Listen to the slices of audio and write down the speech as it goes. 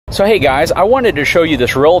So hey guys, I wanted to show you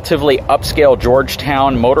this relatively upscale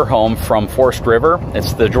Georgetown motorhome from Forest River.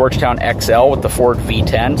 It's the Georgetown XL with the Ford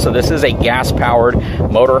V10. So this is a gas-powered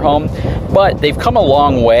motorhome, but they've come a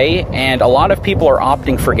long way, and a lot of people are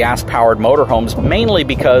opting for gas-powered motorhomes mainly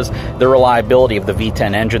because the reliability of the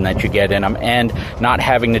V10 engine that you get in them and not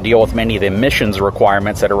having to deal with many of the emissions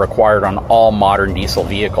requirements that are required on all modern diesel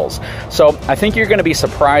vehicles. So I think you're going to be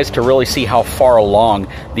surprised to really see how far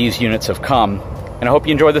along these units have come. And I hope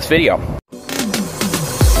you enjoy this video.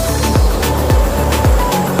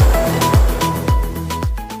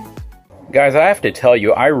 Guys, I have to tell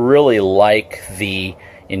you, I really like the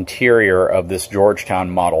interior of this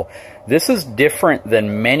Georgetown model. This is different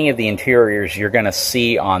than many of the interiors you're going to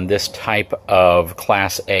see on this type of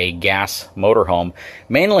Class A gas motorhome,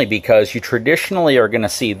 mainly because you traditionally are going to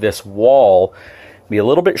see this wall be a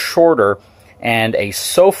little bit shorter and a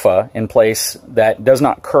sofa in place that does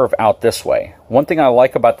not curve out this way. One thing I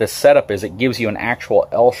like about this setup is it gives you an actual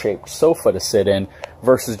L-shaped sofa to sit in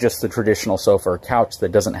versus just the traditional sofa or couch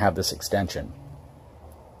that doesn't have this extension.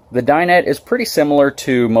 The dinette is pretty similar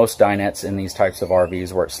to most dinettes in these types of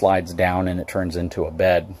RVs where it slides down and it turns into a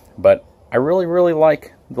bed, but I really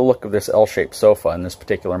like the look of this L-shaped sofa in this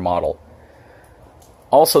particular model.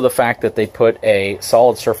 Also the fact that they put a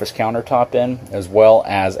solid surface countertop in, as well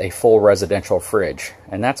as a full residential fridge.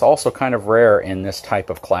 And that's also kind of rare in this type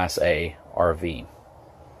of Class A RV.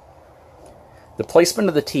 The placement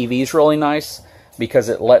of the TV is really nice because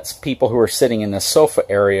it lets people who are sitting in the sofa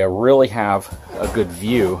area really have a good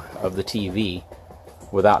view of the TV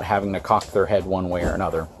without having to cock their head one way or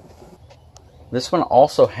another. This one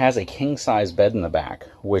also has a king-size bed in the back,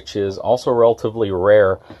 which is also relatively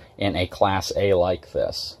rare in a Class A like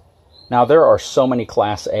this. Now, there are so many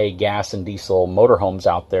Class A gas and diesel motorhomes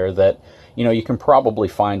out there that, you know, you can probably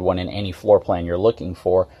find one in any floor plan you're looking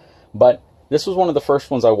for, but this was one of the first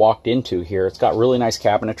ones I walked into here. It's got really nice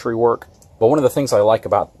cabinetry work, but one of the things I like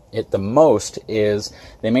about it the most is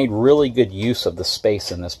they made really good use of the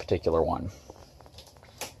space in this particular one.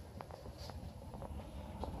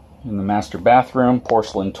 In the master bathroom,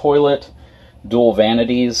 porcelain toilet, dual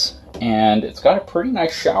vanities, and it's got a pretty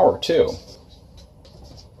nice shower too.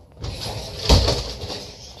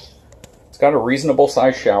 It's got a reasonable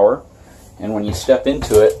size shower, and when you step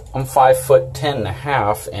into it, I'm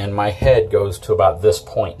 5'10.5", and my head goes to about this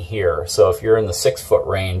point here. So if you're in the 6-foot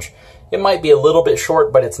range, it might be a little bit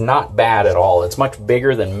short, but it's not bad at all. It's much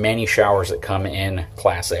bigger than many showers that come in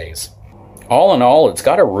Class A's. All in all, it's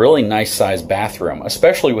got a really nice sized bathroom,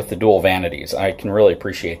 especially with the dual vanities. I can really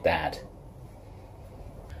appreciate that.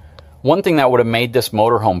 One thing that would have made this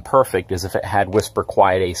motorhome perfect is if it had whisper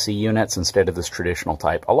quiet AC units instead of this traditional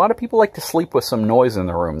type. A lot of people like to sleep with some noise in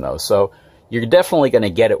the room though, so you're definitely going to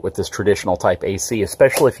get it with this traditional type AC,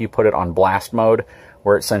 especially if you put it on blast mode,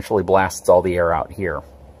 where it essentially blasts all the air out here.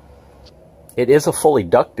 It is a fully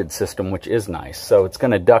ducted system, which is nice. So it's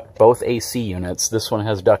going to duct both AC units. This one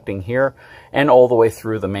has ducting here and all the way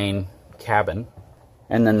through the main cabin.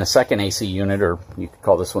 And then the second AC unit, or you could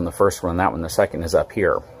call this one the first one, and that one the second, is up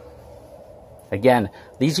here. Again,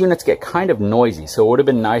 these units get kind of noisy, so it would have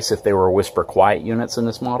been nice if they were whisper quiet units in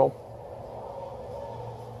this model.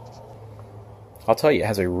 I'll tell you, it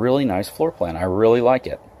has a really nice floor plan. I really like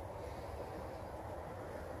it.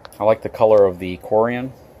 I like the color of the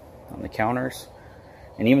Corian on the counters,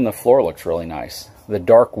 and even the floor looks really nice. The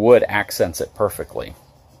dark wood accents it perfectly.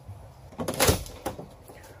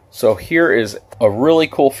 So here is a really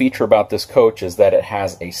cool feature about this coach, is that it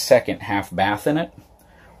has a second half bath in it,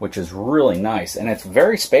 which is really nice, and it's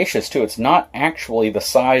very spacious too. It's not actually the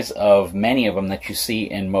size of many of them that you see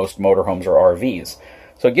in most motorhomes or RVs,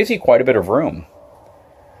 so it gives you quite a bit of room.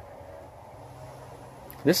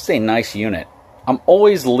 This is a nice unit. I'm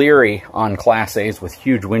always leery on Class A's with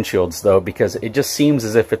huge windshields though, because it just seems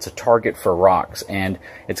as if it's a target for rocks, and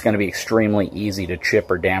it's going to be extremely easy to chip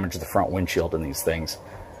or damage the front windshield in these things.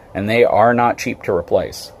 And they are not cheap to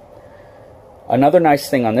replace. Another nice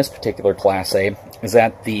thing on this particular Class A is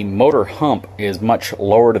that the motor hump is much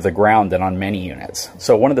lower to the ground than on many units.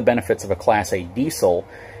 So one of the benefits of a Class A diesel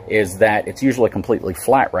is that it's usually completely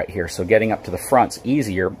flat right here, so getting up to the front's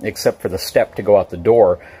easier, except for the step to go out the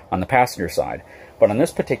door on the passenger side. But on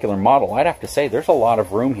this particular model, I'd have to say there's a lot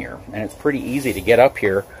of room here, and it's pretty easy to get up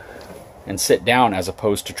here and sit down as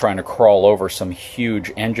opposed to trying to crawl over some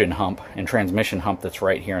huge engine hump and transmission hump that's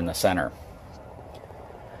right here in the center.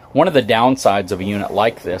 One of the downsides of a unit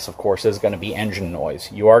like this, of course, is going to be engine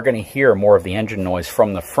noise. You are going to hear more of the engine noise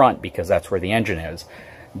from the front because that's where the engine is.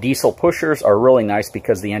 Diesel pushers are really nice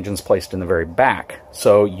because the engine's placed in the very back,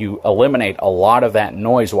 so you eliminate a lot of that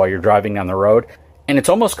noise while you're driving down the road, And it's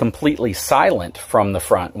almost completely silent from the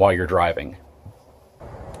front while you're driving.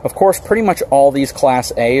 Of course, pretty much all these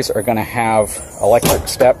Class A's are going to have electric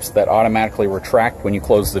steps that automatically retract when you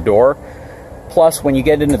close the door. Plus, when you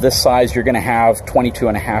get into this size, you're going to have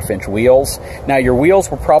 22.5-inch wheels. Now, your wheels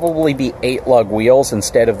will probably be 8-lug wheels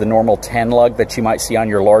instead of the normal 10-lug that you might see on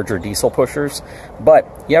your larger diesel pushers. But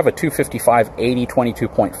you have a 255/80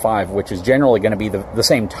 22.5, which is generally going to be the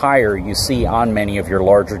same tire you see on many of your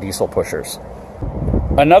larger diesel pushers.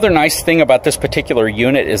 Another nice thing about this particular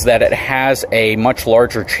unit is that it has a much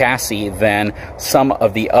larger chassis than some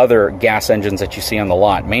of the other gas engines that you see on the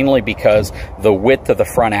lot, mainly because the width of the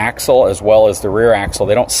front axle as well as the rear axle,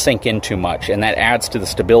 they don't sink in too much, and that adds to the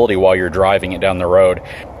stability while you're driving it down the road.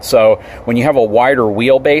 So when you have a wider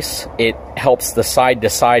wheelbase, it helps the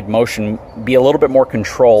side-to-side motion be a little bit more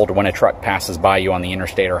controlled when a truck passes by you on the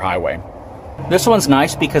interstate or highway. This one's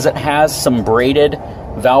nice because it has some braided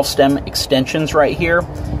valve stem extensions right here,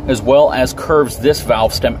 as well as curves this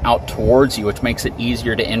valve stem out towards you, which makes it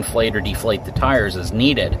easier to inflate or deflate the tires as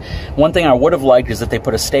needed. One thing I would have liked is that they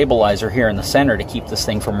put a stabilizer here in the center to keep this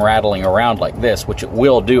thing from rattling around like this, which it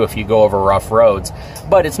will do if you go over rough roads,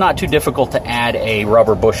 but it's not too difficult to add a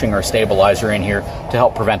rubber bushing or stabilizer in here to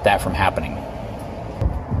help prevent that from happening.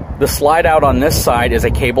 The slide out on this side is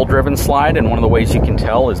a cable-driven slide, and one of the ways you can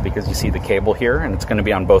tell is because you see the cable here, and it's going to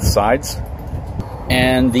be on both sides.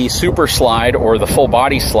 And the super slide, or the full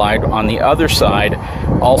body slide on the other side,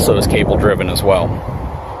 also is cable-driven as well.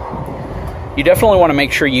 You definitely want to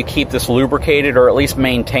make sure you keep this lubricated or at least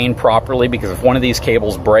maintained properly, because if one of these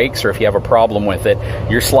cables breaks or if you have a problem with it,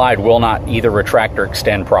 your slide will not either retract or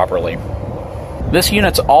extend properly. This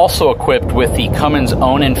unit's also equipped with the Cummins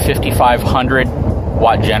Onan 5500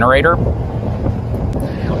 watt generator.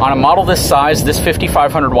 On a model this size, this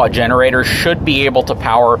 5500 watt generator should be able to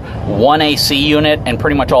power one AC unit and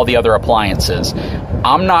pretty much all the other appliances.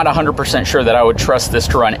 I'm not 100% sure that I would trust this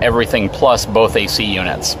to run everything plus both AC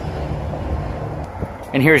units.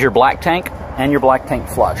 And here's your black tank and your black tank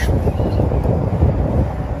flush.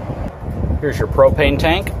 Here's your propane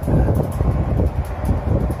tank.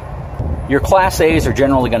 Your Class A's are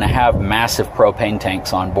generally going to have massive propane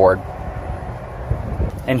tanks on board.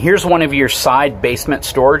 And here's one of your side basement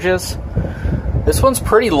storages. This one's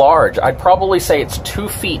pretty large. I'd probably say it's 2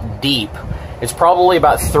 feet deep. It's probably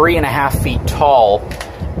about 3.5 feet tall.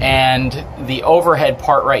 And the overhead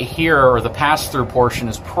part right here, or the pass-through portion,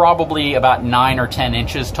 is probably about 9 or 10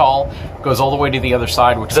 inches tall. Goes all the way to the other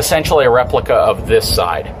side, which is essentially a replica of this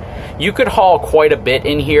side. You could haul quite a bit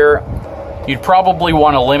in here. You'd probably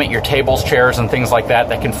want to limit your tables, chairs, and things like that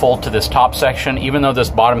can fold to this top section, even though this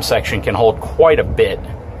bottom section can hold quite a bit.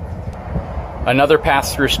 Another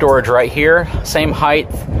pass-through storage right here, same height,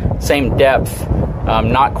 same depth,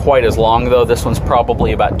 not quite as long though. This one's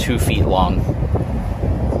probably about 2 feet long.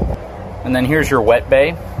 And then here's your wet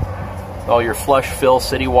bay, all your flush, fill,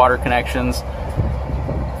 city water connections,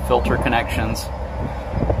 filter connections,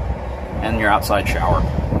 and your outside shower.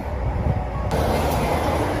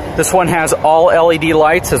 This one has all LED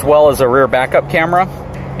lights as well as a rear backup camera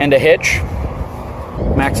and a hitch.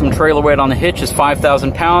 Maximum trailer weight on the hitch is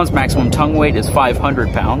 5,000 pounds. Maximum tongue weight is 500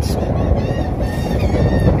 pounds.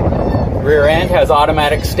 Rear end has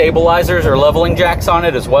automatic stabilizers or leveling jacks on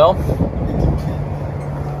it as well.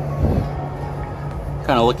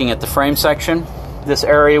 Kind of looking at the frame section. This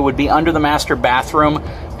area would be under the master bathroom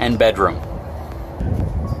and bedroom.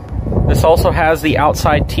 This also has the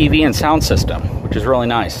outside TV and sound system, which is really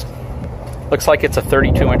nice. Looks like it's a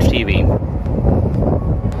 32-inch TV.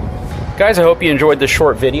 Guys, I hope you enjoyed this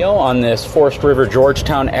short video on this Forest River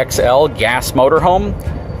Georgetown XL gas motorhome.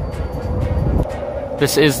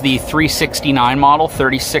 This is the 369 model,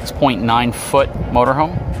 36.9 foot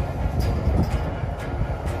motorhome.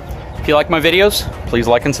 If you like my videos, please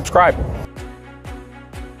like and subscribe.